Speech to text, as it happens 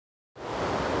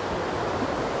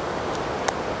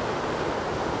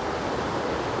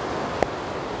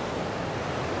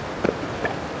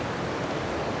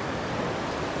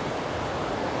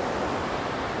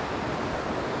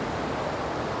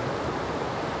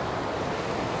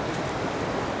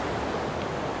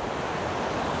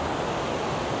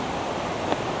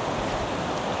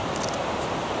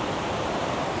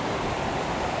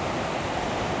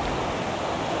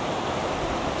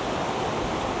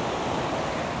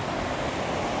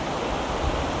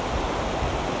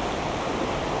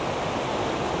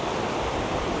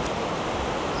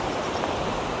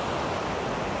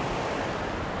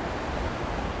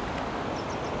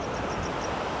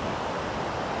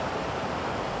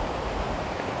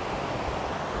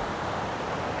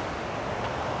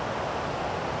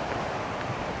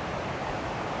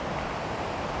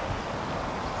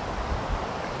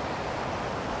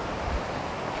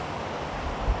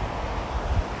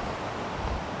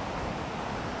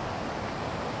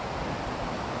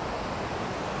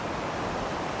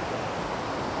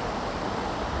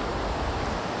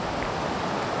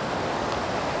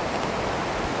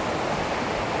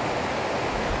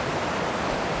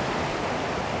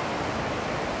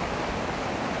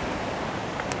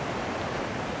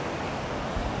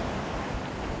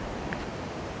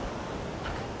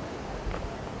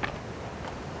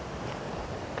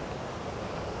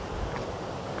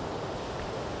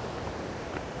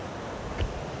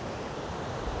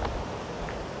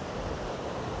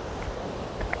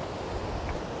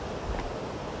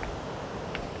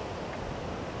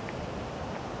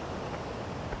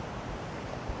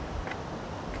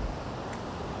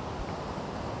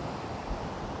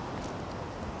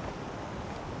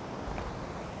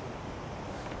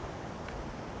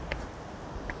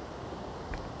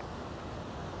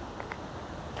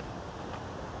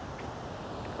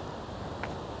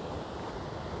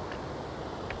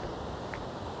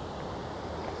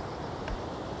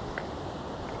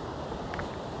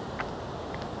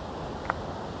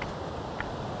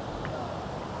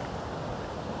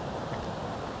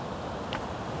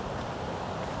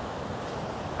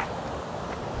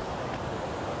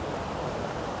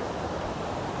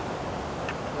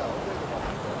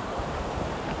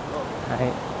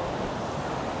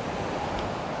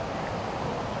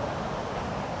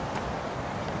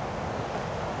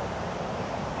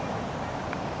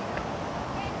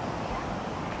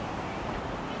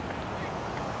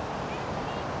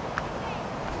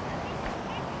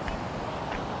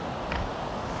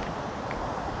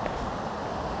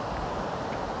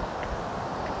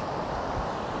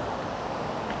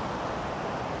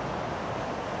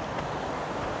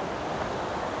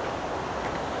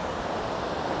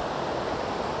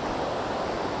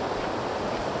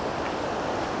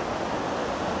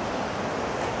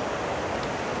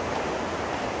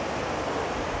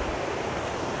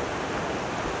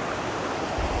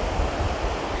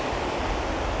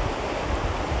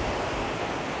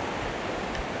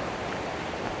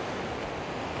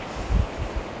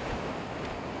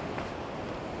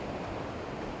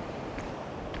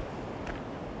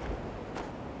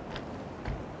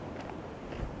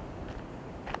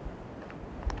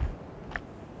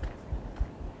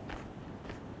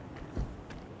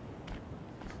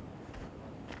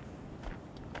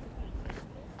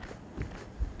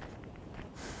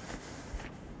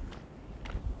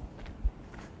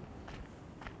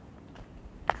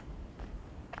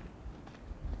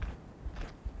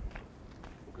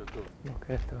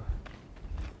בוקר טוב.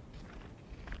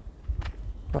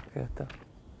 בוקר טוב.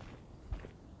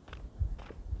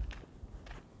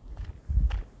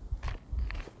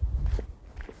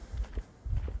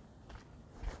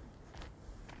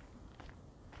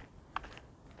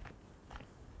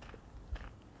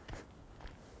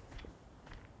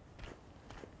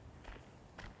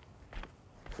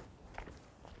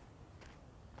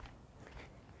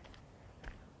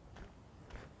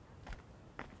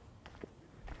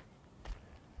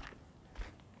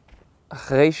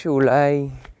 אחרי שאולי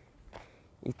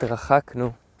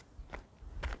התרחקנו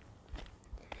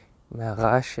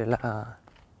מהרעש של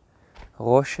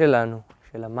הראש שלנו,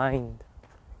 של המיינד,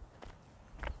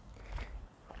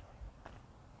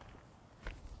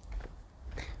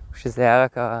 שזה היה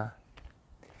רק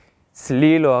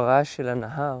הצליל או הרעש של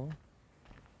הנהר,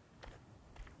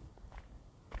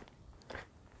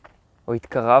 או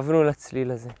התקרבנו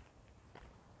לצליל הזה.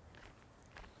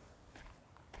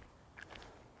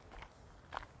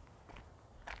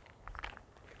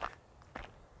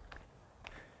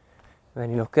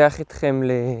 ואני לוקח אתכם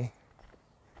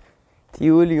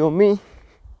לטיול יומי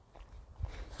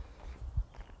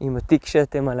עם התיק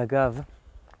שאתם על הגב.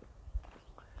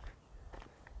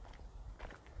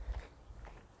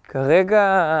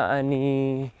 כרגע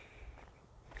אני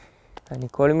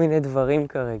כל מיני דברים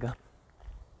כרגע.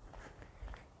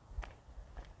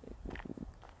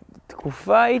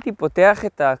 תקופה הייתי פותח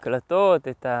את ההקלטות,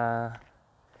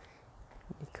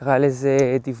 נקרא לזה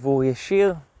דיבור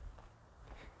ישיר.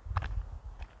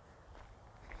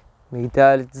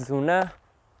 מידע על תזונה,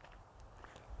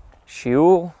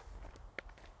 שיעור.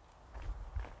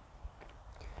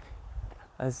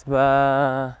 אז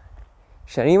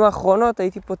בשנים האחרונות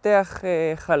הייתי פותח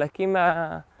חלקים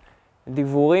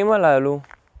מהדיבורים הללו,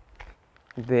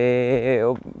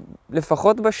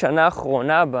 לפחות בשנה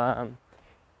האחרונה,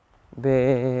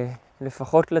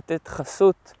 לפחות לתת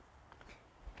חסות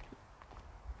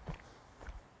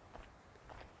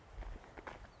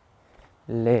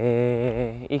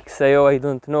ל-XIO I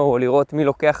don't know, או לראות מי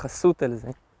לוקח חסות על זה.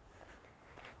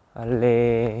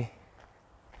 אני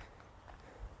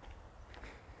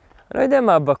לא יודע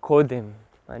מה בא קודם.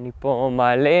 אני פה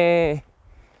מעלה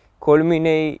כל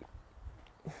מיני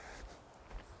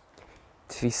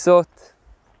תפיסות.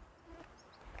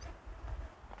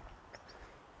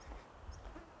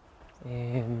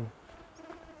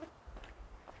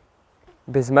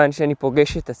 בזמן שאני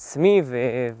פוגש את עצמי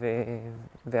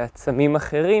ועצמים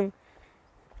אחרים,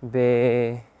 במה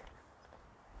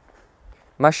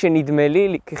שנדמה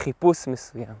לי כחיפוש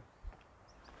מסוים.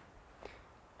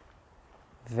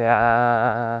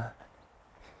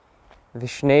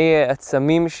 ושני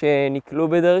עצמים שנקלו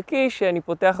בדרכי, שאני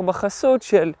פותח בחסות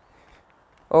של,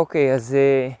 אוקיי, אז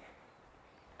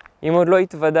אם עוד לא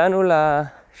התוודענו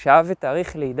לשעה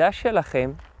ותאריך לידה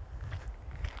שלכם,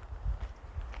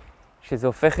 שזה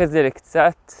הופך את זה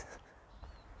לקצת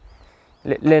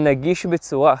לנגיש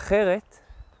בצורה אחרת,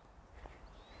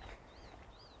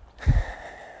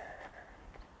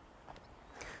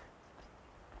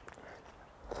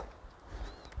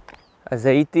 אז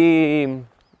הייתי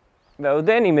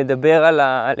בעודני מדבר על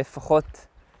לפחות,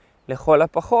 לכל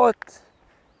הפחות,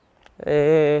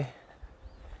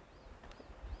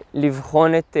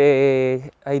 לבחון את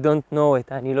I don't know,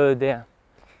 את אני לא יודע,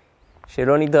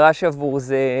 שלא נדרש עבור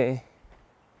זה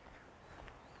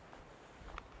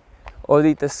עוד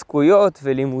התעסקויות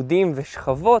ולימודים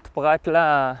ושכבות פרט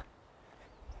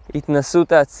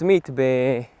ההתנסות העצמית,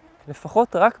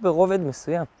 לפחות רק ברובד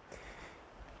מסוים.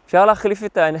 אפשר להחליף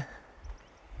את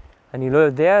אני לא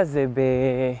יודע, זה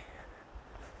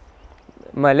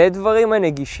במלא דברים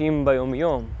הנגישים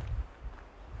ביום-יום.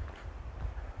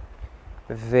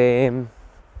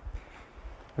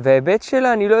 וההיבט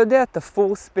שלה, אני לא יודע,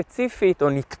 תפור ספציפית או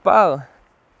נתפר.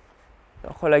 לא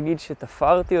יכול להגיד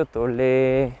שתפרתי אותו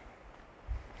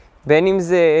בין אם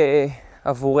זה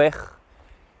עבורך.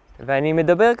 ואני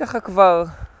מדבר ככה כבר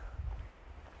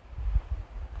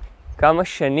כמה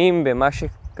שנים במה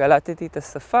שקלטתי את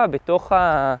השפה, בתוך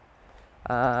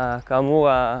כאמור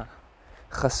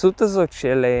החסות הזאת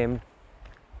של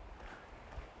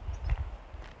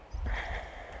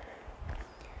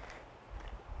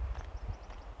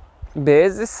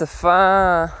באיזה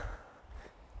שפה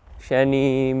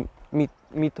שאני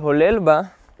מתהולל בה,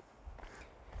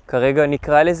 כרגע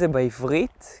נקרא לזה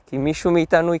בעברית, כי מישהו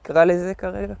מאיתנו יקרא לזה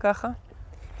כרגע ככה,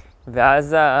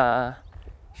 ואז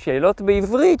השאלות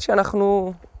בעברית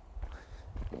שאנחנו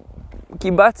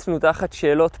קיבצנו תחת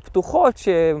שאלות פתוחות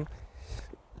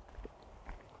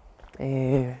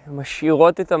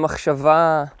שמשאירות את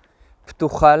המחשבה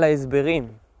פתוחה להסברים.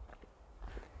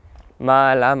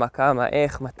 מה, למה, כמה,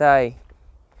 איך, מתי.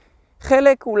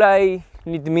 חלק אולי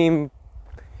נדמים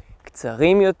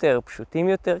קצרים יותר, פשוטים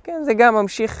יותר, כן, זה גם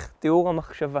ממשיך תיאור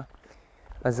המחשבה.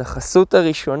 אז החסות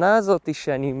הראשונה הזאת היא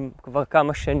שאני כבר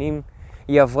כמה שנים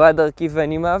היא עברה דרכי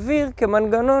ואני מעביר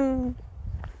כמנגנון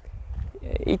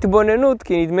התבוננות,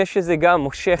 כי נדמה שזה גם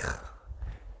מושך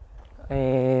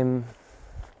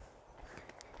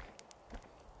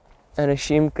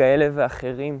אנשים כאלה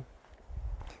ואחרים.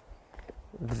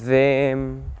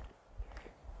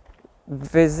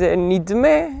 וזה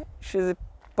נדמה שזה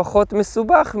פחות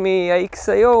מסובך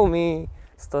מה-XIO,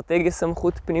 מאסטרטגיה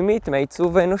סמכות פנימית,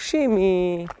 מהעיצוב האנושי,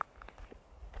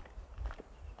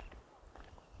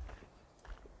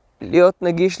 להיות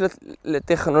נגיש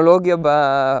לטכנולוגיה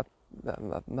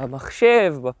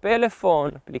במחשב,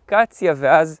 בפלאפון, אפליקציה,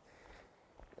 ואז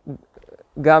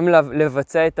גם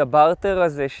לבצע את הברטר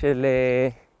הזה של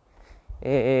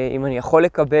אם אני יכול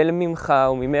לקבל ממך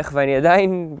או ממך, ואני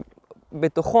עדיין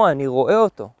בתוכו, אני רואה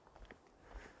אותו.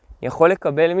 אני יכול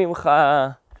לקבל ממך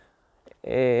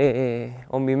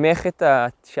או ממך את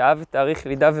השעה ותאריך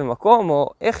לידה ומקום, או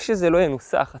איך שזה לא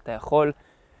ינוסח, אתה יכול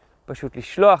פשוט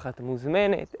לשלוח, את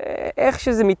מוזמנת, איך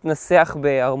שזה מתנסח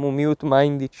בהרמומיות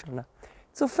מיינדית שונה.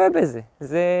 צופה בזה.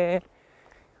 זה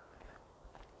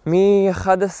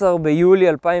מ-11 ביולי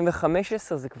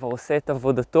 2015 זה כבר עושה את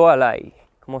עבודתו עליי,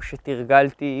 כמו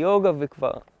שתרגלתי יוגה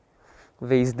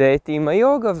והזדהיתי עם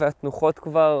היוגה, והתנוחות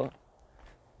כבר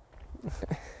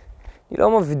אני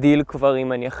לא מבדיל כבר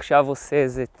אם אני עכשיו עושה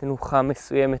איזו תנוחה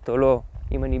מסוימת או לא,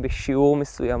 אם אני בשיעור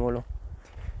מסוים או לא.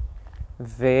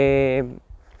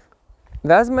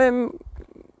 ואז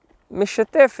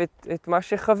משתף את מה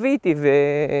שחוויתי,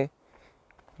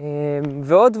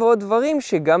 ועוד ועוד דברים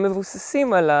שגם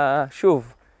מבוססים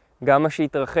שוב, גם מה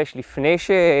שהתרחש לפני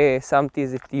ששמתי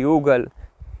איזה תיוג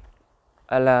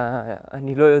על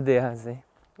אני לא יודע הזה,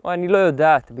 או אני לא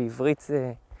יודעת, בעברית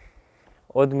זה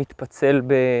עוד מתפצל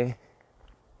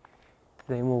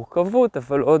די מורכבות,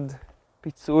 אבל עוד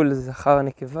פיצול זכר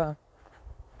נקבה,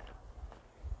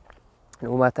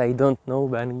 לעומת I don't know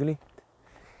באנגלית.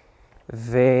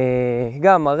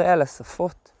 וגם מראה על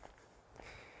השפות.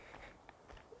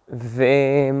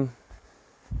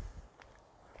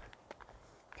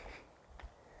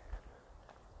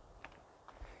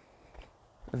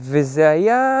 וזה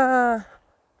היה,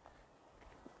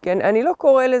 כן, אני לא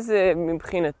קורא לזה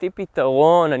מבחינתי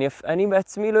פתרון, אני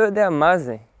בעצמי לא יודע מה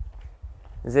זה.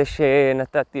 זה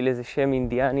שנתתי לזה שם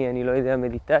אינדיאני, אני לא יודע,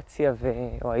 מדיטציה,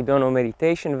 או I don't know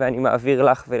meditation, ואני מעביר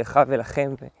לך ולך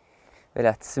ולכם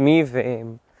ולעצמי,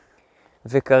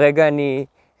 וכרגע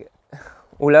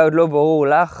אולי עוד לא ברור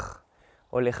לך,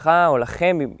 או לך, או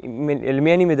לכם, אל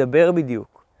מי אני מדבר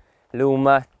בדיוק,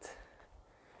 לעומת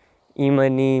אם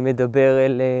אני מדבר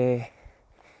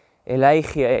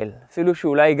אלייך יעל, אפילו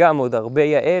שאולי גם עוד הרבה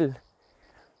יעל,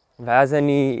 ואז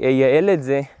אני אייעל את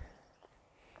זה,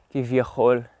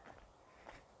 כביכול,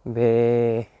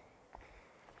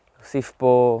 להוסיף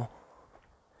פה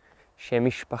שם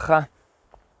משפחה,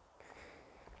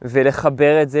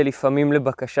 ולחבר את זה לפעמים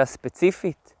לבקשה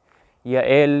ספציפית,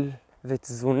 יעל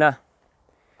ותזונה,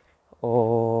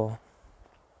 או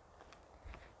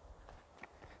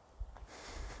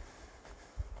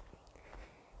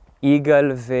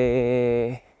יגאל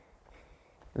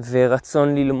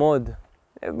ורצון ללמוד,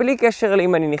 בלי קשר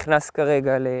לאם אני נכנס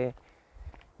כרגע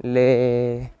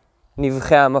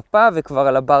לנבחי המפה וכבר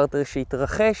על הברטר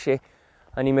שהתרחש,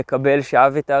 שאני מקבל שעה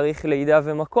ותאריך לידה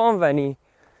ומקום ואני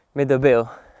מדבר.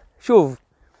 שוב,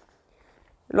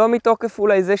 לא מתוקף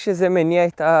אולי זה שזה מניע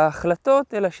את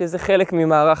ההחלטות, אלא שזה חלק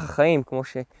ממערך החיים, כמו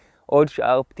שעוד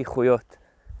שאר פתיחויות.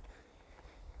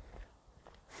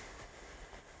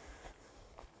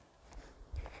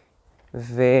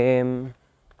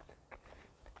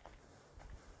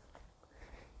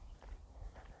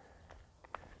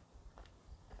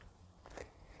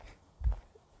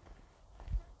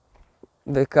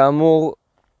 וכאמור,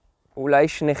 אולי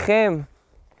שניכם,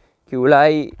 כי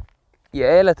אולי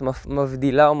יעל, את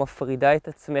מבדילה או מפרידה את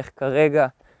עצמך כרגע,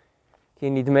 כי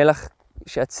נדמה לך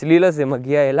שהצליל הזה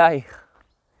מגיע אלייך.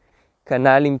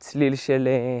 כנ"ל עם צליל של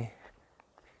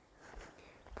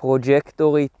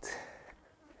פרוג'קטורית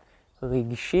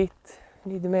רגשית,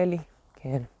 נדמה לי,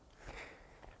 כן.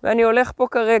 ואני הולך פה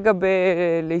כרגע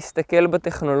להסתכל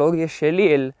בטכנולוגיה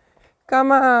שלי אל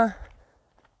כמה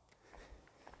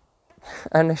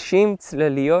אנשים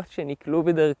צלליות שנקלו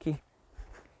בדרכי,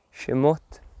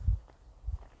 שמות.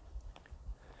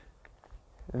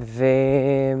 וכמו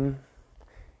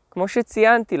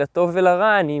שציינתי, לטוב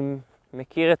ולרע, אני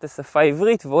מכיר את השפה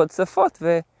העברית ועוד שפות,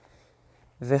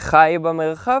 וחי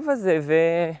במרחב הזה,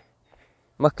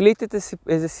 ומקליט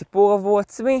איזה סיפור עבור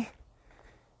עצמי,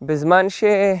 בזמן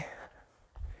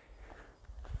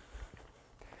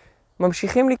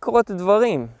ממשיכים לקרות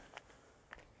דברים.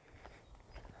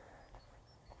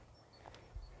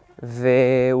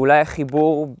 ואולי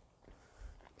החיבור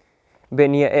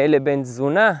בין יעל לבין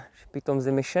תזונה, שפתאום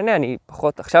זה משנה,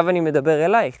 עכשיו אני מדבר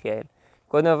אלייך, יעל.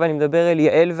 קודם אבל אני מדבר אל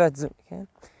יעל והתזונה, כן?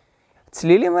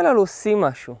 הצלילים הללו עושים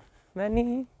משהו,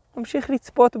 ואני ממשיך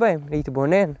לצפות בהם,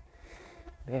 להתבונן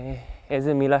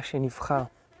באיזה מילה שנבחר.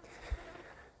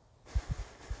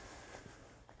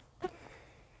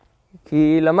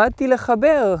 כי למדתי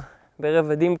לחבר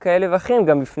ברבדים כאלה ואחרים,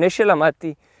 גם לפני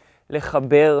שלמדתי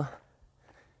לחבר,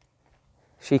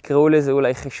 שיקראו לזה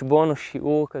אולי חשבון או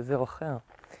שיעור כזה או אחר.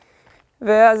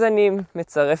 ואז אני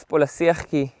מצרף פה לשיח,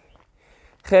 כי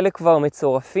חלק כבר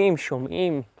מצורפים,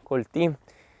 שומעים, קולטים.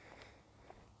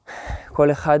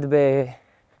 כל אחד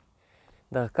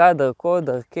בדרכה, דרכו,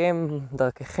 דרכם,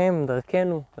 דרככם,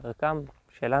 דרכנו, דרכם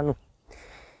שלנו.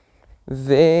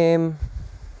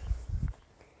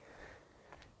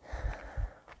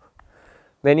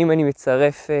 בין אם אני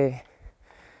מצרף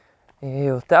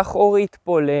אותך אורית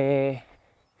פה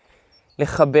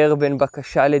לחבר בין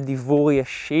בקשה לדיבור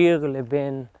ישיר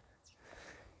לבין,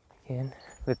 כן,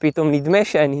 ופתאום נדמה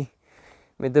שאני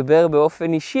מדבר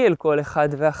באופן אישי אל כל אחד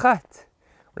ואחת.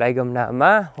 אולי גם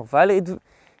נעמה, הובלת,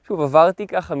 שוב עברתי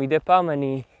ככה מדי פעם,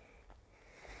 אני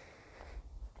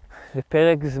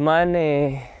לפרק זמן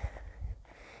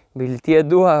בלתי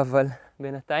ידוע, אבל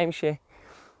בינתיים שאני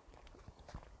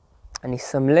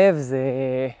שם לב, זה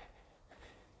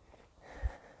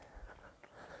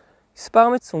מספר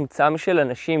מצומצם של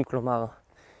אנשים, כלומר,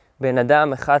 בן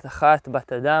אדם, אחת,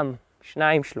 בת אדם,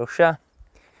 2, 3.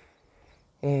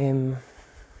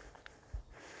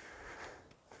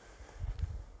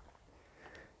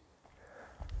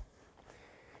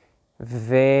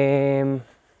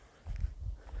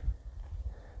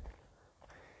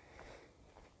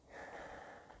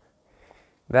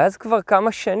 ואז כבר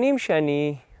כמה שנים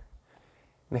שאני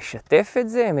משתף את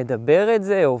זה, מדבר את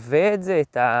זה, הווה את זה,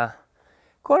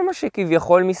 כל מה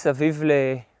שכביכול מסביב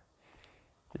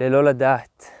ללא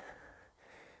לדעת.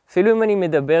 אפילו אם אני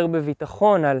מדבר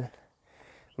בביטחון על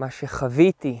מה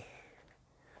שחוויתי,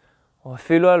 או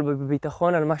אפילו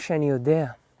בביטחון על מה שאני יודע.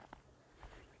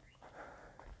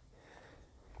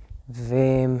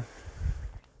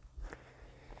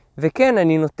 וכן,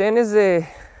 אני נותן איזה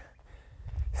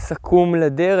סכום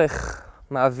לדרך,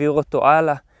 מעביר אותו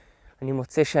הלאה. אני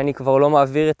מוצא שאני כבר לא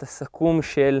מעביר את הסכום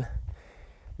של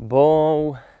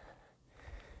בואו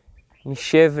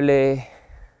נשב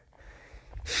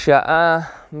לשעה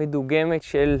מדוגמת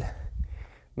של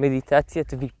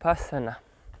מדיטציית ויפאסנה.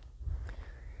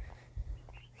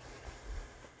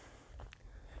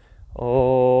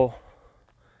 או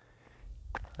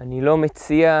אני לא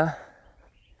מציע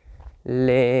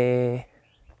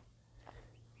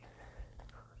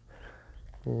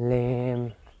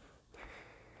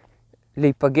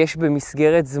להיפגש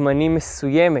במסגרת זמנים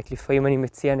מסוימת. לפעמים אני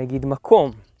מציע נגיד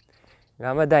מקום,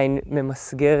 גם עדיין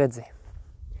ממסגר את זה.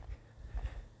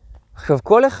 עכשיו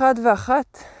כל אחד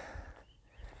ואחת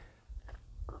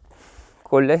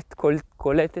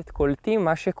קולטים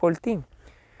מה שקולטים.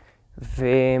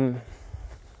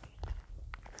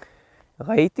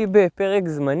 וראיתי בפרק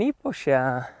זמני פה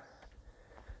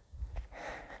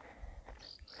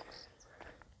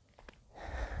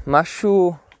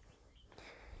משהו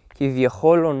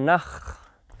כביכול לא נח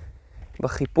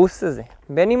בחיפוש הזה.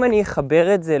 בין אם אני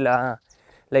אחבר את זה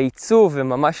לעיצוב,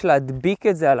 וממש להדביק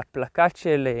את זה על הפלקט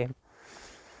של...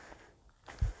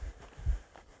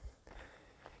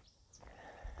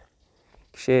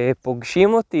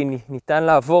 כשפוגשים אותי, ניתן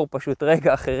לעבור פשוט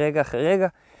רגע אחרי רגע אחרי רגע,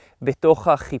 בתוך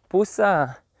החיפוש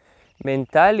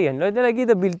המנטלי, אני לא יודע להגיד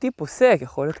הבלתי פוסק,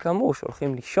 יכול להיות כאמור,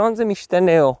 שהולכים לישון זה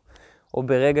משתנה, או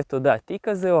ברגע תודעתי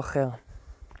כזה או אחר.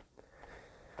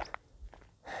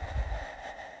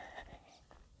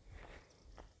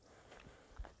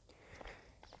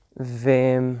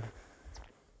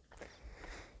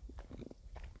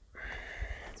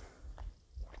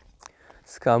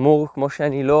 אז כאמור, כמו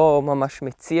שאני לא ממש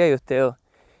מציע יותר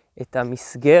את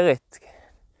המסגרת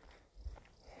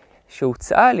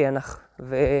שהוצעה לי,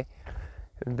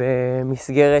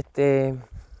 ובמסגרת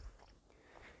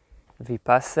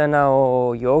ויפאסנה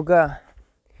או יוגה,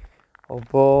 או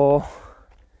בוא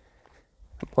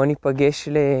ניפגש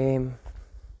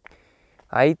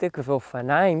להייטק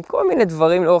ואופניים, כל מיני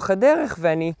דברים לאורך הדרך,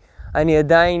 ואני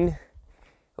עדיין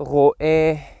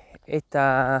רואה את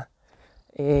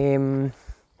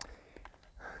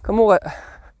כאמור,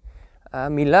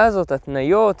 המילה הזאת,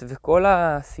 התניות וכל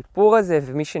הסיפור הזה,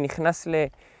 ומי שנכנס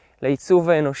לעיצוב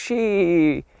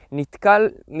האנושי,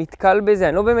 נתקל בזה,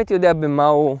 אני לא באמת יודע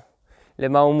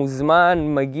למה הוא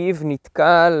מוזמן, מגיב,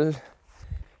 נתקל,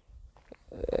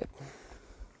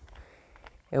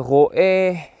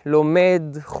 רואה, לומד,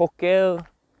 חוקר,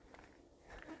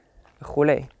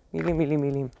 וכולי.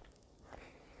 מילים.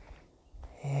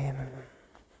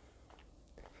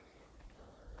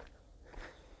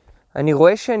 אני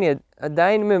רואה שאני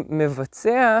עדיין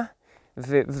מבצע,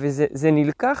 וזה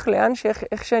נלקח לאן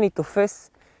איך שאני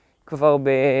תופס כבר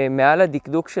מעל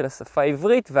הדקדוק של השפה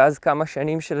העברית, ואז כמה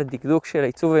שנים של הדקדוק של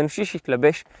העיצוב האנושי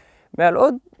שהתלבש מעל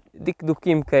עוד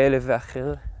דקדוקים כאלה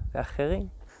ואחרים.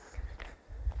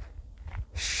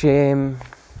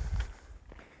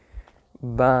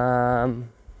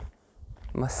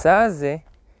 שבמסע הזה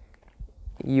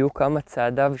יהיו כמה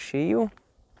צעדיו שיהיו.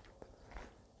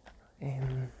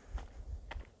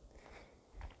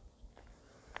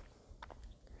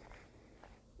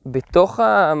 בתוך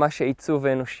מה שהעיצוב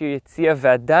האנושי הציע,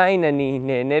 ועדיין אני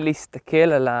נהנה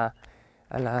להסתכל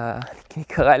על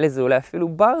נקרא לזה אולי אפילו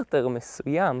ברטר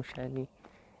מסוים, שאני,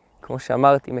 כמו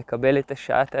שאמרתי, מקבל את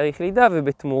השעה תאריך לידה,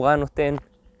 ובתמורה נותן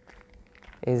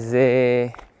איזה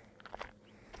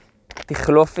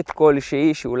תחלופת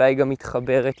כלשהי, שאולי גם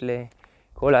מתחברת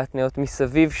לכל ההתניות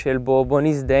מסביב של בוא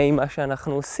נזדהה עם מה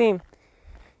שאנחנו עושים.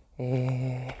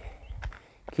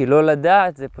 כי לא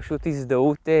לדעת זה פשוט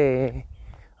הזדהות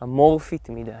אמורפית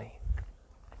מדי.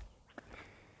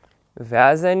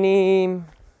 ואז אני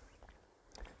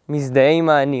מזדהה עם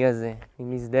האני הזה,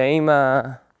 אני מזדהה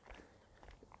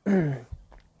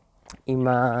עם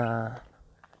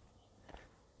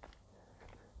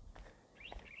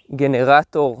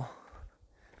הגנרטור,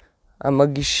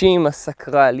 המגישים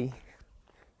הסקרלי,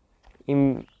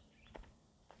 עם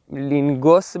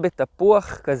לנגוס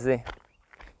בתפוח כזה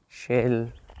של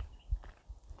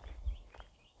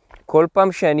כל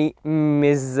פעם שאני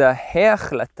מזהה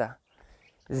החלטה,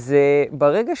 זה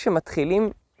ברגע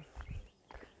שמתחילים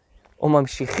או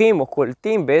ממשיכים או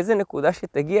קולטים באיזה נקודה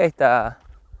שתגיע את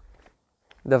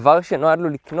הדבר שנועד לו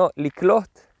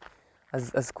לקלוט,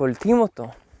 אז קולטים אותו.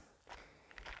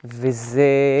 וזה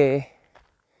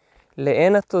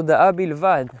לעין התודעה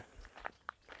בלבד.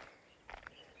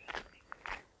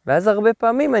 ואז הרבה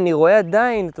פעמים אני רואה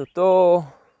עדיין את אותו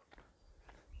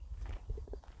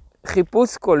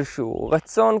חיפוש כלשהו,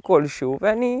 רצון כלשהו,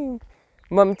 ואני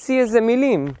ממציא איזה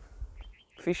מילים,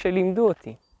 כפי שלימדו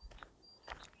אותי.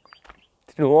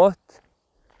 תנועות.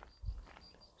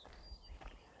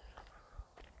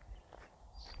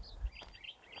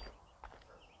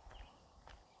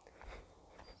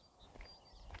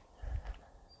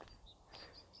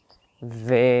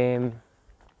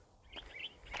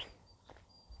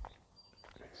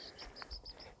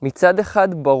 מצד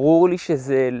אחד ברור לי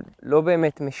שזה לא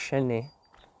באמת משנה,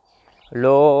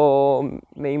 לא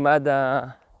מימד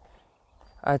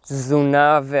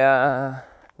התזונה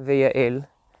ויעל,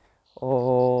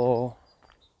 או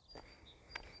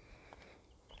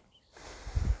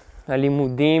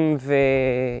הלימודים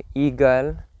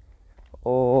ויגאל,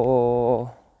 או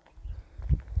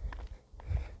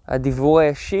הדיבור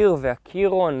הישיר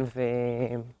והקירון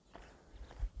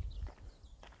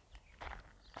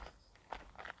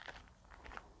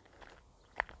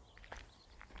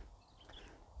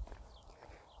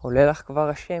עולה לך כבר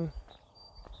השם.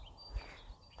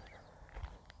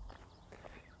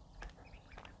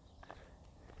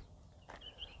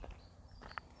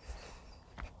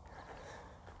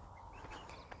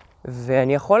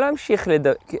 ואני יכול להמשיך,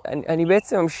 אני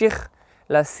בעצם ממשיך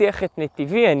להסיח את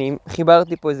נתיבי. אני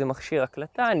חיברתי פה איזה מכשיר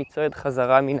הקלטה, אני צועד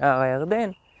חזרה מנהר הירדן,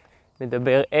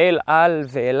 מדבר על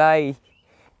ואליי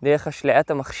דרך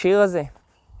אשליית המכשיר הזה.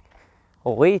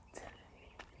 אורית,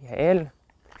 יעל,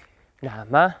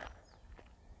 נעמה,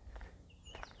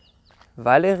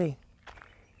 ולרי,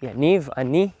 יניב,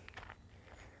 אני.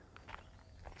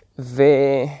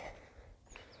 ומה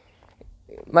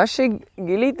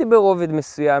שגיליתי ברובד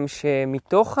מסוים,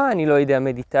 שמתוך אני לא יודע,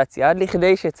 מדיטציה, עד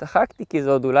לכדי שצחקתי, כי זה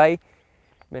עוד אולי,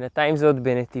 בינתיים זה עוד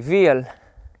בנתיבי,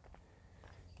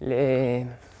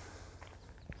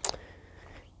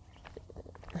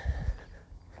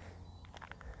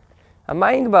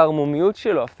 המיינד בערמומיות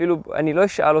שלו, אפילו אני לא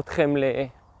אשאל אתכם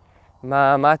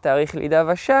מה התאריך לידה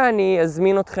ושעה, אני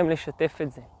אזמין אתכם לשתף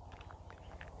את זה.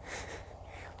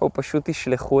 או פשוט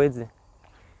תשלחו את זה.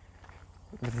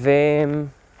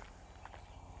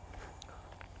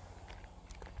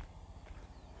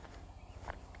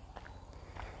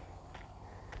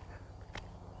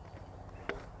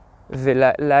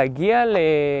 ולהגיע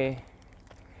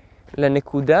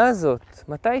לנקודה הזאת,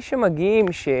 מתי שמגיעים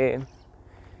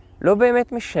שלא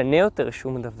באמת משנה יותר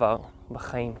שום דבר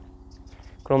בחיים.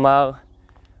 כלומר,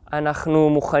 אנחנו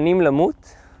מוכנים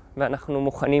למות, ואנחנו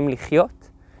מוכנים לחיות,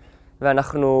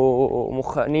 ואנחנו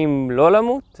מוכנים לא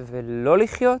למות ולא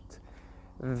לחיות,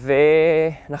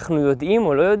 ואנחנו יודעים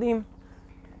או לא יודעים.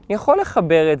 אני יכול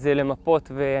לחבר את זה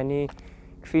למפות, ואני,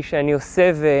 כפי שאני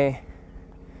עושה,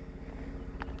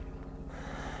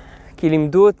 כי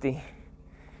לימדו אותי,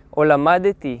 או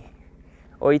למדתי,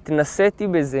 או התנסיתי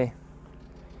בזה,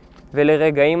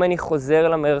 ולרגעים אני חוזר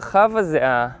למרחב הזה,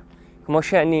 כמו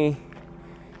שאני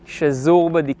שזור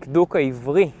בדקדוק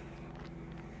העברי.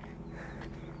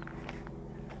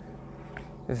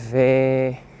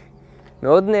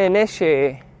 ומאוד נהנה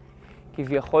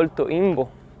שכביכול טועים בו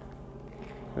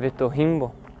ותוהים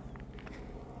בו.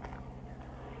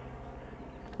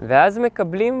 ואז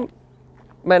מקבלים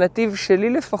בנתיב שלי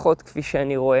לפחות, כפי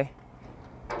שאני רואה,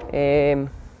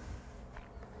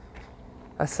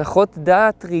 הסחות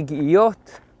דעת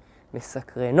רגעיות,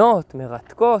 מסקרנות,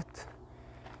 מרתקות.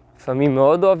 לפעמים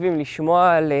מאוד אוהבים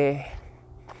לשמוע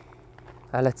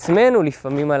על עצמנו,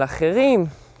 לפעמים על אחרים,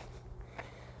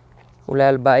 אולי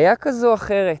על בעיה כזו או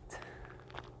אחרת.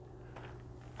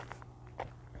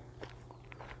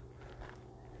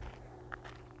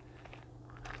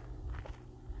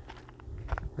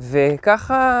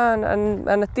 וככה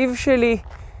הנתיב שלי,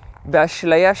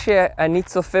 באשליה שאני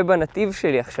צופה בנתיב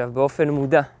שלי עכשיו באופן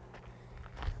מודע.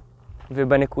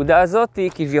 ובנקודה הזאת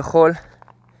כביכול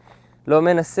לא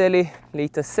מנסה לי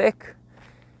להתעסק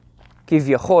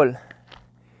כביכול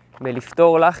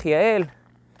בלפתור לך יעל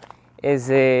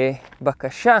איזה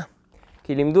בקשה,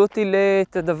 כי לימדו אותי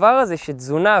את הדבר הזה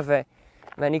שתזונה,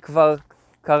 ואני כבר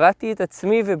קראתי את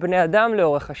עצמי ובני אדם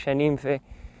לאורך השנים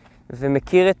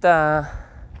ומכיר את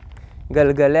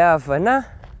גלגלי ההבנה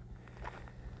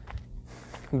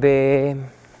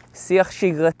בשיח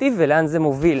שגרתי ולאן זה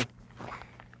מוביל.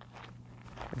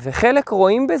 וחלק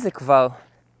רואים בזה כבר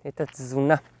את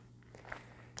התזונה.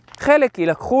 חלק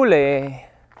ילקחו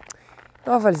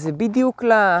לא, אבל זה בדיוק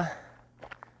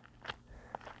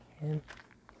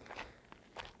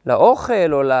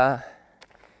לאוכל או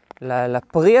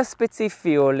לפרי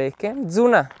הספציפי או כן,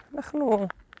 תזונה. אנחנו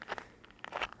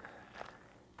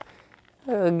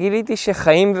גיליתי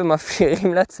שחיים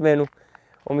ומאפשרים לעצמנו,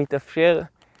 או מתאפשר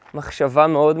מחשבה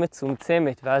מאוד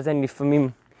מצומצמת, ואז אני לפעמים,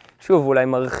 שוב, אולי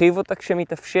מרחיב אותה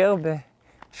כשמתאפשר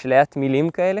בשליית מילים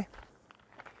כאלה.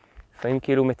 לפעמים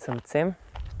כאילו מצמצם.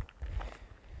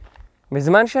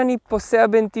 בזמן שאני פוסע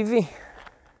בין טבעי,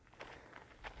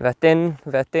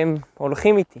 ואתם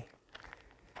הולכים איתי.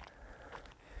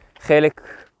 חלק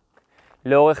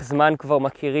לאורך זמן כבר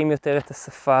מכירים יותר את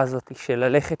השפה הזאת של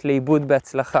ללכת לאיבוד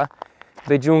בהצלחה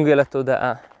בג'ונגל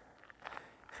התודעה.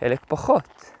 חלק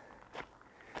פחות.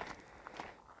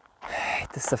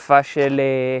 את השפה של,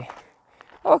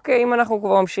 אוקיי, אם אנחנו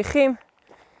כבר ממשיכים,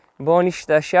 בואו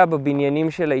נשתעשע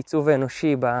בבניינים של העיצוב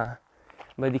האנושי,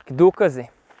 בדקדוק הזה.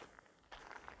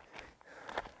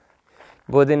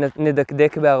 בואו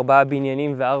נדקדק ב4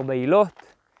 בניינים ו4 עילות,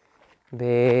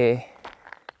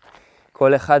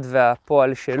 בכל אחד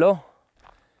והפועל שלו,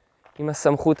 עם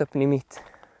הסמכות הפנימית.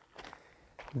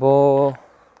 בואו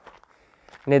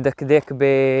נדקדק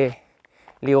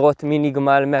לראות מי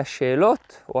נגמל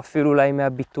מהשאלות, או אפילו אולי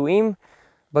מהביטויים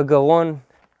בגרון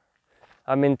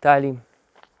המנטליים.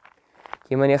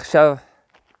 כי אם אני עכשיו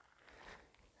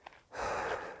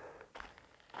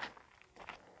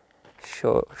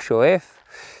שואף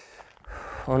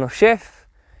או נושף,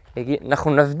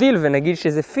 אנחנו נבדיל ונגיד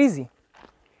שזה פיזי.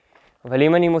 אבל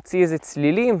אם אני מוציא איזה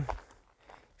צלילים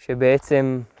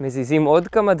שבעצם מזיזים עוד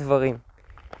כמה דברים.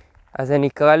 אז אני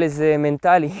אקרא לזה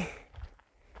מנטלי.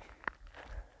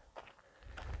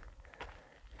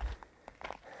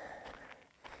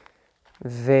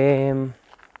 ואני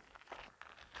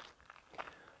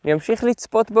אמשיך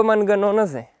לצפות במנגנון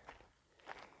הזה.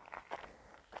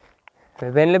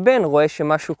 ובין לבין רואה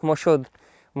שמשהו כמו שוד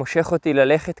מושך אותי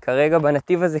ללכת כרגע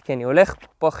בנתיב הזה, כי אני הולך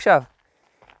פה עכשיו.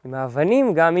 עם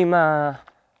האבנים, גם עם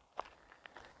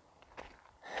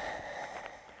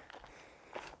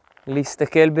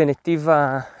להסתכל בנתיב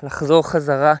לחזור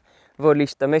חזרה ועוד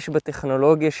להשתמש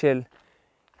בטכנולוגיה של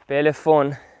פלאפון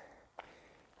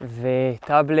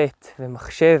וטאבלט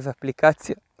ומחשב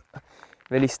ואפליקציה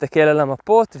ולהסתכל על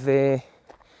המפות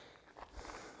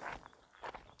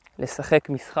ולשחק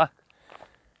משחק.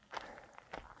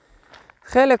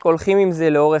 חלק הולכים עם זה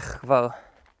לאורך כבר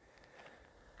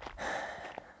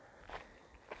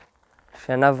 1.5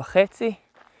 שנה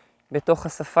בתוך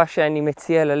השפה שאני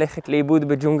מציע ללכת לאיבוד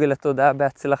בג'ונגל התודעה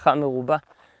בהצלחה מרובה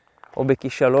או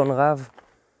בכישלון רב.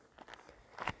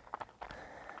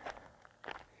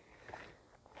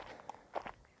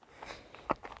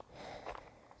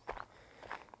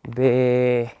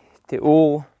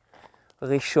 בתיאור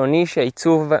ראשוני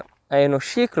שהעיצוב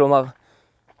האנושי, כלומר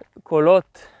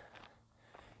קולות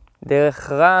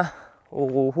דרך רע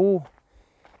ורוהו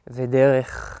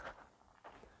ודרך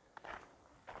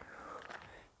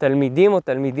תלמידים או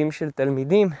תלמידים של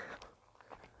תלמידים,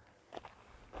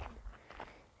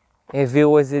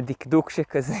 העבירו איזה דקדוק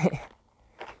שכזה,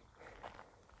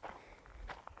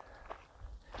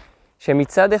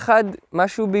 שמצד אחד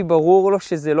משהו בי ברור לו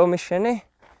שזה לא משנה,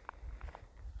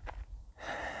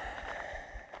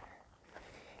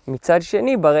 מצד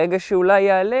שני ברגע שאולי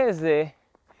יעלה איזה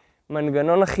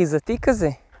מנגנון אחיזתי כזה,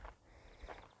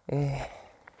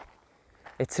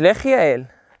 אצלך יעל,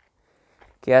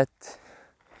 כי את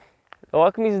לא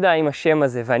רק מזדהה עם השם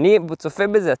הזה, ואני צופה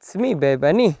בזה עצמי,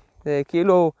 באני, זה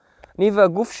כאילו אני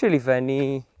והגוף שלי,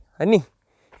 ואני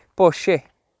פה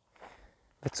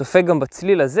וצופה גם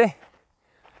בצליל הזה,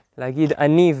 להגיד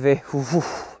אני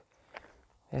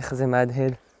איך זה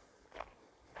מהדהד.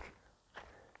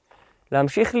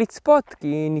 להמשיך לצפות,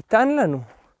 כי ניתן לנו.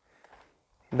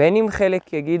 בין אם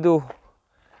חלק יגידו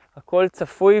הכל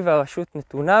צפוי והרשות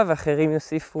נתונה, ואחרים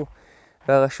יוסיפו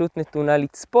והרשות נתונה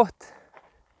לצפות.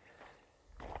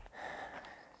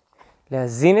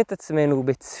 להזין את עצמנו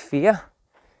בצפייה,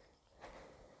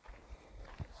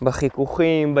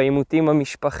 בחיכוכים, בעימותים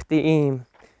המשפחתיים,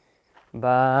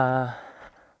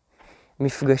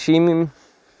 במפגשים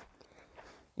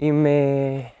עם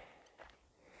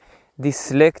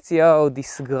דיסלקציה או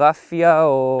דיסגרפיה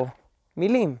או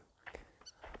מילים.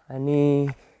 אני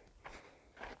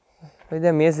לא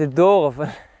יודע מאיזה דור, אבל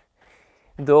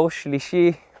דור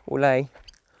שלישי אולי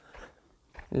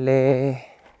לאבא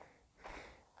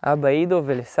עידו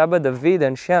ולסבא דוד,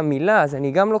 אנשי המילה, אז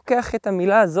אני גם לוקח את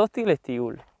המילה הזאתי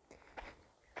לטיול.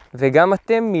 וגם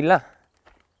אתם מילה.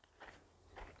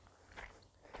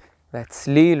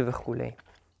 והצליל וכו'.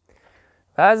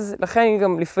 ואז לכן אני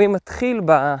גם לפעמים מתחיל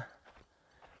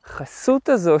בחסות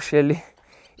הזו של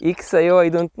XIO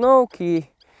I don't know, כי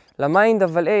למיינד,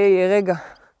 אבל רגע,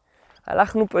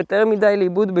 הלכנו פה יותר מדי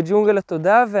לאיבוד בג'ונגל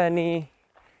התודעה, ואני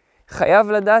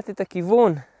חייב לדעת את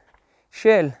הכיוון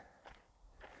של,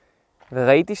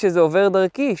 וראיתי שזה עובר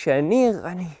דרכי,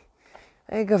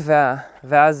 רגע,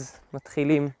 ואז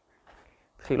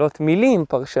מתחילות מילים,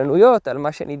 פרשנויות על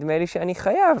מה שנדמה לי שאני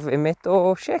חייב, אמת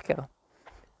או שקר.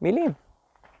 מילים.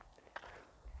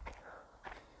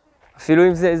 אפילו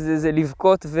אם זה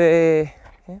לבכות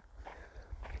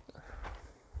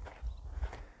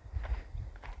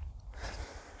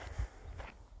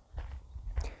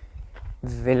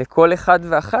ולכל אחד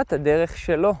ואחת הדרך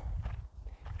שלו,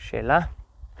 שלה.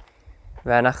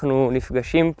 ואנחנו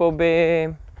נפגשים פה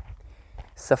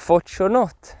בשפות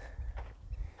שונות.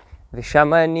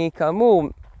 ושם אני, כאמור,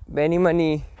 בין אם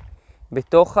אני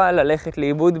בתוכה ללכת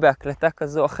לאיבוד בהקלטה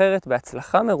כזו או אחרת,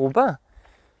 בהצלחה מרובה.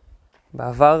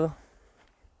 בעבר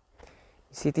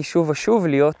ניסיתי שוב ושוב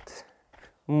להיות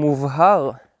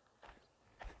מובהר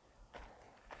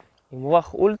עם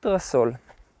רוח אולטרסול,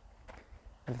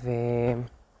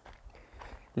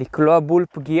 ולקלוע בול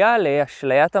פגיעה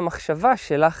לאשליית המחשבה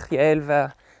שלך יעל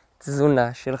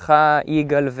והתזונה, שלך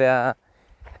יגאל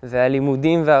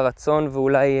והלימודים והרצון,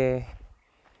 ואולי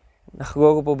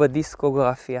נחגוג בו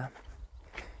בדיסקוגרפיה.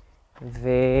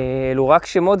 ואלו רק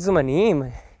שמות זמניים,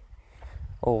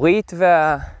 אורית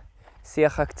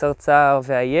והשיח הקצרצר,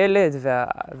 והילד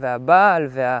והבעל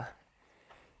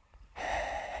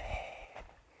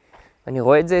אני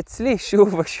רואה את זה אצלי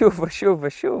שוב ושוב ושוב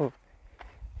ושוב.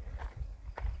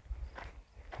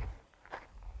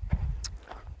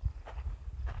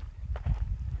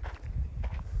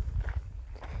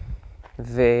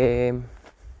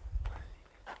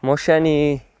 כמו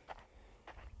שאני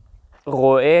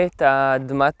רואה את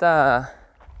אדמת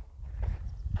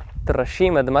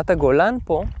הטרשים, אדמת הגולן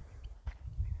פה,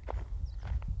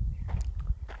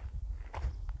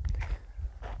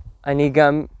 אני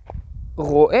גם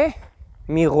רואה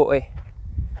מי רואה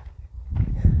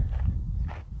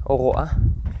או רואה.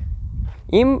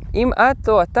 אם את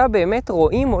או אתה באמת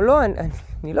רואים או לא,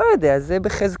 אני לא יודע, זה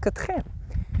בחזקתכם.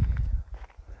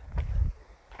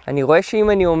 אני רואה שאם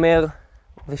אני אומר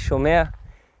ושומע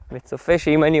וצופה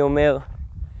שאם אני אומר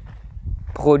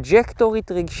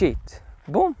פרוג'קטורית רגשית,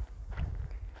 בום.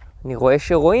 אני רואה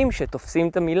שרואים שתופסים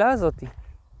את המילה הזאת.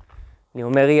 אני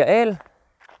אומר יעל,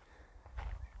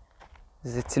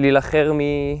 זה צליל אחר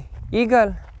מיגאל,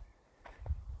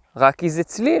 רק כי זה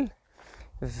צליל.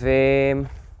 ובין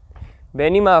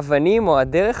אם האבנים או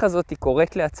הדרך הזאת היא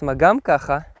קוראת לעצמה גם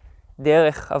ככה,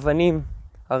 דרך, אבנים,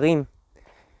 ערים,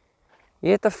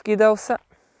 יהיה תפקידה עושה.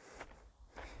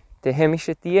 תהיה מי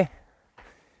שתהיה.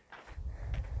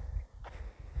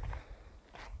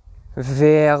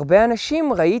 והרבה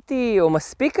אנשים ראיתי, או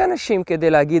מספיק אנשים כדי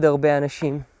להגיד הרבה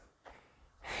אנשים,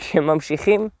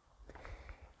 שממשיכים,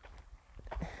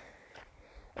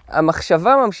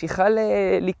 המחשבה ממשיכה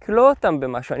לקלוא אותם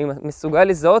במשהו. אני מסוגל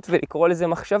לזהות ולקרוא לזה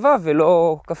מחשבה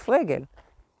ולא כף רגל.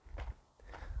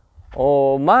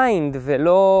 או מיינד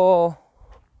ולא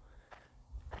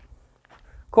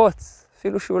קוץ,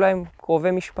 אפילו שאולי הם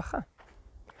קרובי משפחה.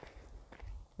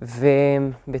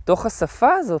 ובתוך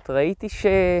השפה הזאת ראיתי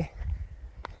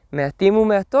שמעטים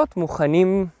ומעטות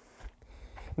מוכנים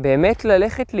באמת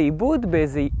ללכת לאיבוד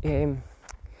באיזו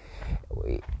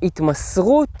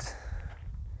התמסרות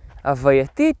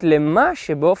הווייתית למה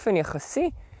שבאופן יחסי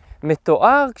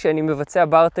מתואר כשאני מבצע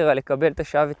בארטר על לקבל את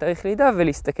השעה ותאריך לידה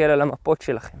ולהסתכל על המפות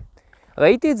שלכם.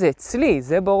 ראיתי את זה אצלי,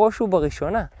 זה בראש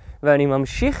ובראשונה, ואני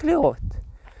ממשיך לראות.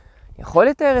 אני יכול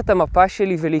לתאר את המפה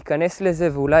שלי ולהיכנס לזה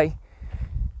ואולי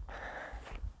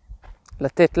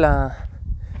לתת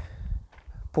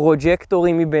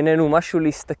לפרוג'קטורים מבינינו משהו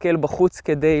להסתכל בחוץ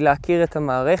כדי להכיר את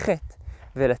המערכת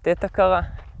ולתת הכרה,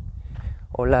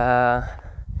 או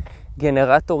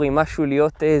לגנרטורים משהו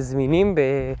להיות זמינים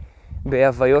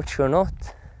בהוויות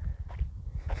שונות,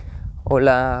 או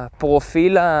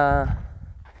לפרופיל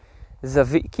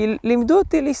הזווי, כי לימדו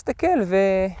אותי להסתכל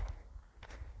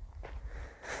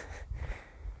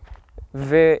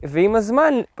ועם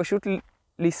הזמן פשוט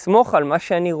לסמוך על מה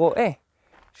שאני רואה,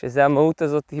 שזה המהות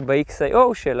הזאת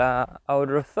ב-XIO של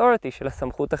ה-Outer Authority, של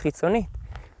הסמכות החיצונית.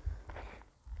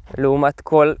 לעומת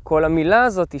כל המילה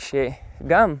הזאת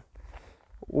שגם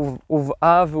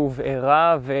הובאה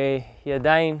והובערה והיא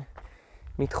עדיין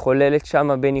מתחוללת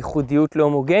שם בין ייחודיות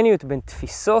להומוגניות, בין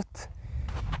תפיסות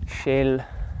של...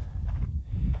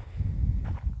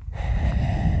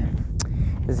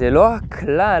 זה לא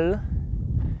הכלל,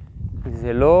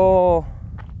 זה לא...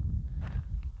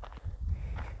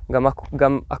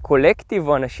 גם הקולקטיב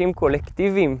או אנשים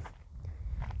קולקטיביים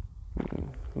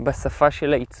בשפה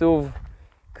של העיצוב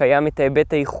קיים את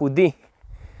ההיבט הייחודי,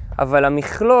 אבל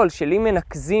המכלול שלי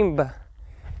מנקזים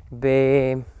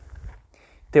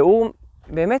בתיאור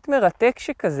באמת מרתק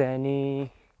שכזה.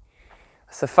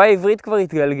 השפה העברית כבר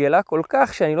התגלגלה כל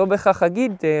כך שאני לא בהכרח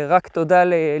אגיד רק תודה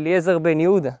לאליעזר בן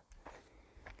יהודה,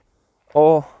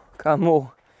 או כאמור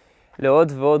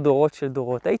לעוד ועוד דורות של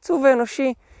דורות. העיצוב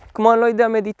האנושי, כמו אני לא יודע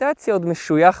מדיטציה, עוד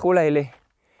משוייך אולי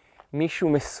למישהו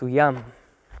מסוים.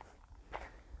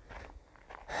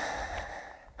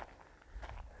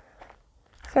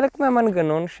 חלק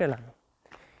מהמנגנון שלנו.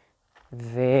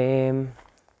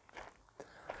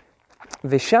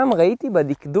 ושם ראיתי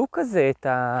בדקדוק הזה את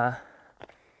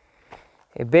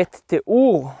ההיבט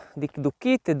תיאור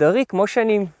דקדוקי, תדרי, כמו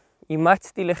שאני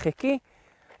אימצתי לחיקי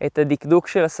את הדקדוק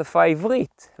של השפה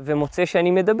העברית, ומוצא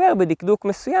שאני מדבר בדקדוק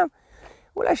מסוים.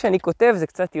 אולי שאני כותב זה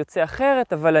קצת יוצא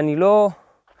אחרת, אבל אני לא,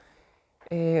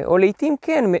 או לעתים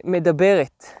כן,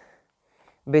 מדברת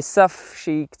בסף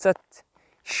שהיא קצת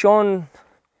שון,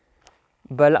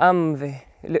 בלעם,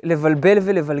 ולבלבל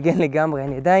ולבלגן לגמרי.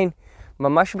 אני עדיין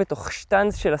ממש בתוך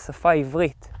שטנץ של השפה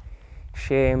העברית,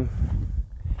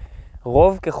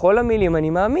 שרוב ככל המילים, אני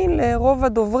מאמין לרוב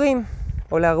הדוברים,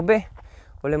 או להרבה,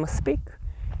 או למספיק,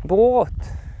 ברורות.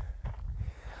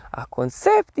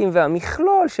 הקונספטים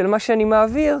והמכלול של מה שאני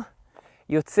מעביר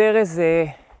יוצר איזה,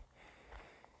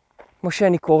 כמו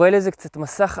שאני קורא לזה, קצת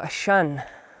מסך עשן.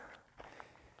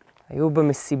 היו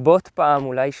במסיבות פעם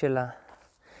אולי של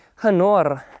הנוער,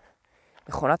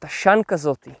 מכונת עשן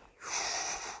כזאת.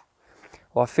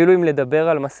 או אפילו אם לדבר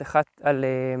על מסכת,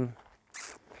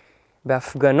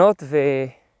 בהפגנות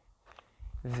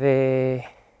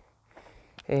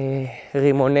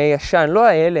ורימוני עשן, לא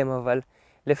ההלם, אבל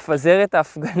לפזר את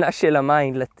ההפגנה של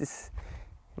המיינד,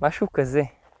 משהו כזה.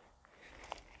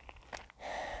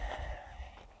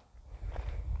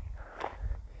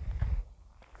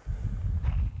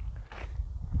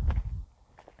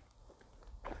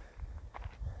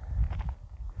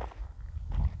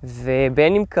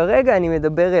 ובין אם כרגע אני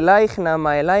מדבר אלייך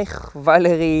נעמה, אלייך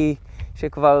ולרי,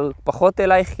 שכבר פחות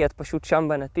אלייך כי את פשוט שם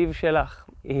בנתיב שלך,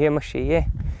 יהיה מה שיהיה.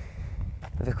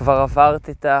 וכבר עברת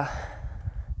את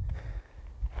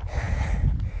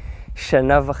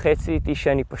השנה וחצי איתי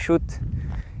שאני פשוט,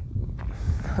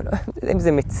 לא יודע אם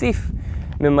זה מציף,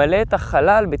 ממלא את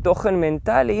החלל בתוכן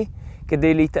מנטלי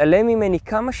כדי להתעלם ממני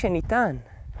כמה שניתן.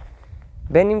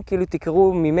 בין אם כאילו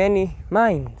תקראו ממני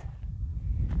מיינד.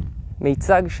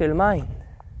 מיצג של מיינד.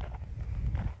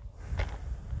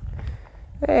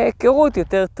 היכרות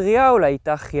יותר טריה אולי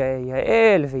איתך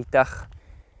יעל ואיתך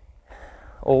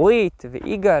אורית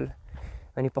ויגאל.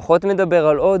 ואני פחות מדבר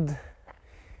על עוד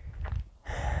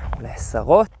אולי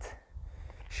עשרות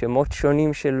שמות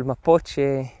שונים של מפות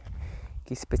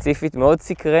כי ספציפית מאוד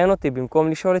סקרן אותי במקום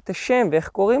לשאול את השם ואיך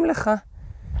קוראים לך.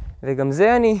 וגם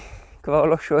זה אני כבר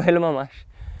לא שואל ממש.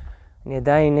 אני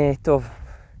עדיין טוב.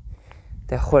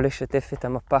 אתה יכול לשתף את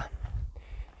המפה,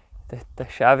 את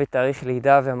השעה ותאריך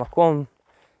לידה והמקום,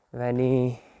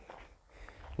 ואני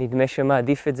נדמה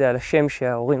שמעדיף את זה על השם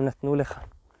שההורים נתנו לך,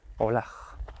 או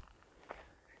לך.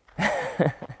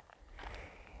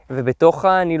 ובתוך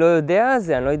אני לא יודע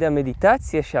זה, אני לא יודע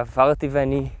מדיטציה שעברתי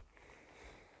ואני...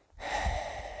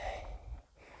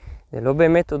 זה לא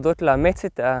באמת הודות לאמץ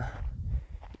את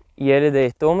הילד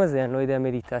היתום הזה, אני לא יודע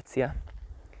מדיטציה.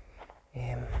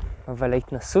 אבל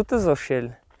ההתנסות הזו של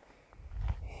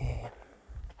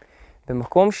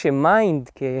במקום שמיינד,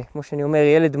 כמו שאני אומר,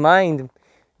 ילד מיינד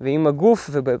ועם הגוף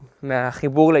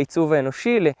ומהחיבור לעיצוב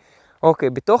האנושי, אוקיי,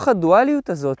 בתוך הדואליות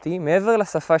הזאת, מעבר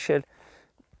לשפה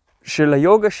של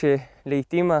היוגה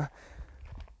שלעיתים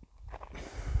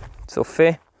הצופה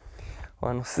או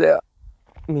הנוסע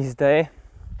מזדהה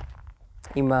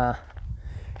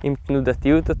עם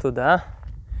תנודתיות התודעה,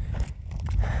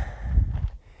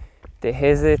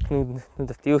 תהזה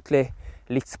תנודתיות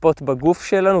לצפות בגוף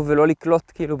שלנו ולא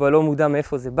לקלוט כאילו בלא מודע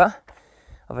מאיפה זה בא.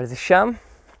 אבל זה שם,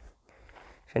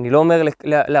 שאני לא אומר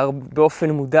באופן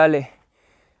מודע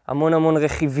להמון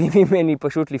רכיבים ממני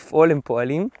פשוט לפעול, הם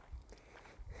פועלים.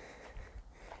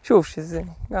 שוב, שזה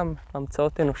גם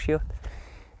המצאות אנושיות,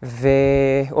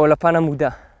 או לפן המודע.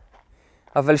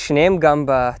 אבל שניהם גם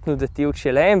בתנודתיות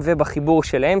שלהם ובחיבור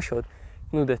שלהם שעוד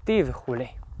תנודתי וכו'.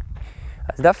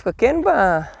 אז דווקא כן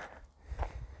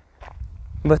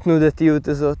בתנודתיות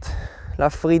הזאת,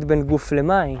 להפריד בין גוף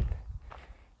למיינד.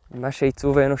 מה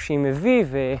שהעיצוב האנושי מביא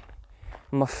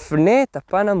ומפנה את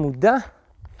הפן המודע,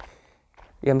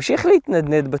 ימשיך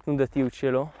להתנדנד בתנודתיות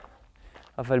שלו,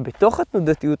 אבל בתוך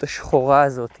התנודתיות השחורה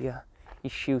הזאת,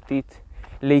 האישיותית,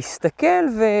 להסתכל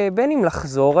ובין אם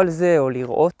לחזור על זה, או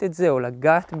לראות את זה, או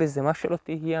לגעת בזה, מה שלא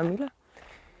תהיה המילה,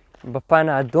 בפן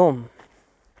האדום.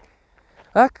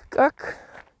 רק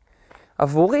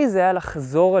עבורי זה היה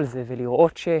לחזור על זה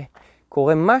ולראות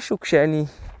שקורה משהו כשאני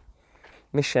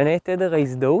משנה את עדר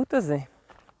ההזדהות הזה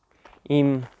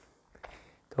עם,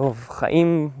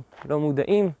 חיים לא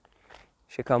מודעים,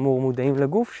 שכאמור מודעים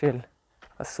לגוף של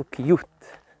עסוקיות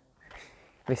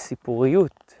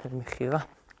וסיפוריות ומחירה.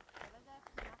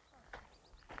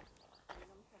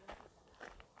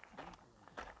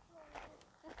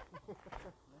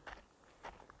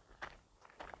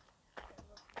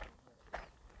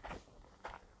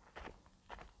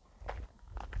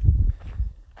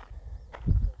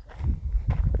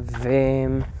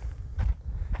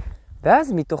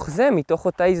 ואז מתוך זה, מתוך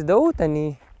אותה הזדהות,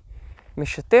 אני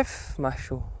משתף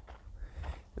משהו.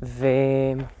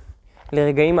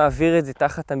 ולרגעים מעביר את זה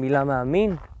תחת המילה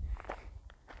מאמין,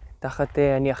 תחת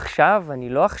אני עכשיו, אני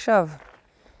לא עכשיו,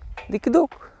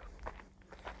 דקדוק.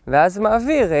 ואז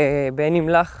מעביר, בין אם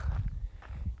לך,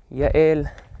 יעל,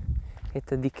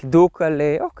 את הדקדוק על,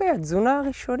 התזונה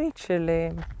הראשונית של...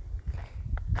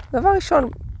 דבר ראשון,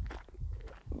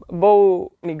 בואו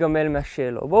ניגמל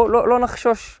מהשאלות. בואו לא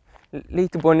נחשוש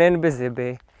להתבונן בזה,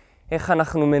 באיך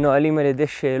אנחנו מנוהלים על ידי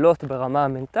שאלות ברמה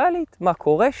המנטלית, מה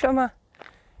קורה שם,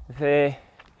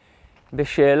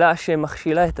 ובשאלה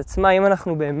שמכשילה את עצמה, אם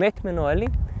אנחנו באמת מנוהלים,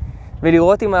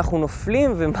 ולראות אם אנחנו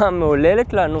נופלים ומה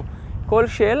מעוללת לנו כל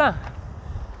שאלה.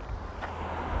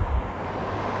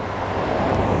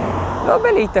 לא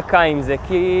בלהיתקע עם זה,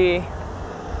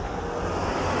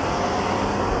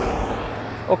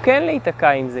 או כן להיתקע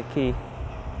עם זה,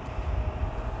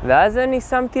 ואז אני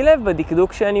שמתי לב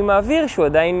בדקדוק שאני מעביר, שהוא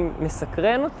עדיין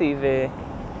מסקרן אותי,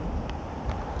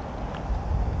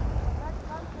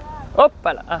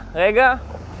 הופלה, רגע.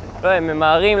 לא, הם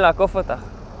ממהרים לעקוף אותך.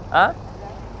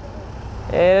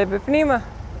 בפנימה.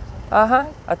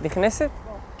 את נכנסת?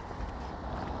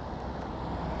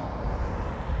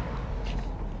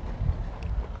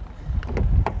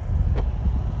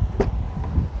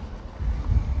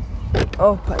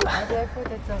 אופה. עד איפה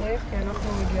אתה צריך? כי אנחנו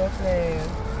מגיעות ל...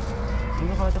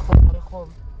 אני יכולה לתחום ברחוב.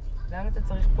 לאן אתה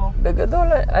צריך פה? בגדול,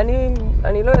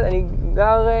 אני לא יודע, אני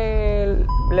גר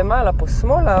למעלה, פה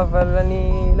שמאלה, אבל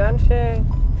אני לאן ש...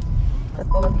 אז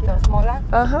פה בכיכר שמאלה?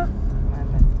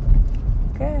 מאמן.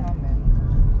 כן.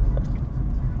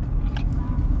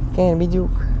 כן,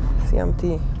 בדיוק.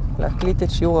 סיימתי להקליט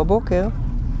את שיעור הבוקר.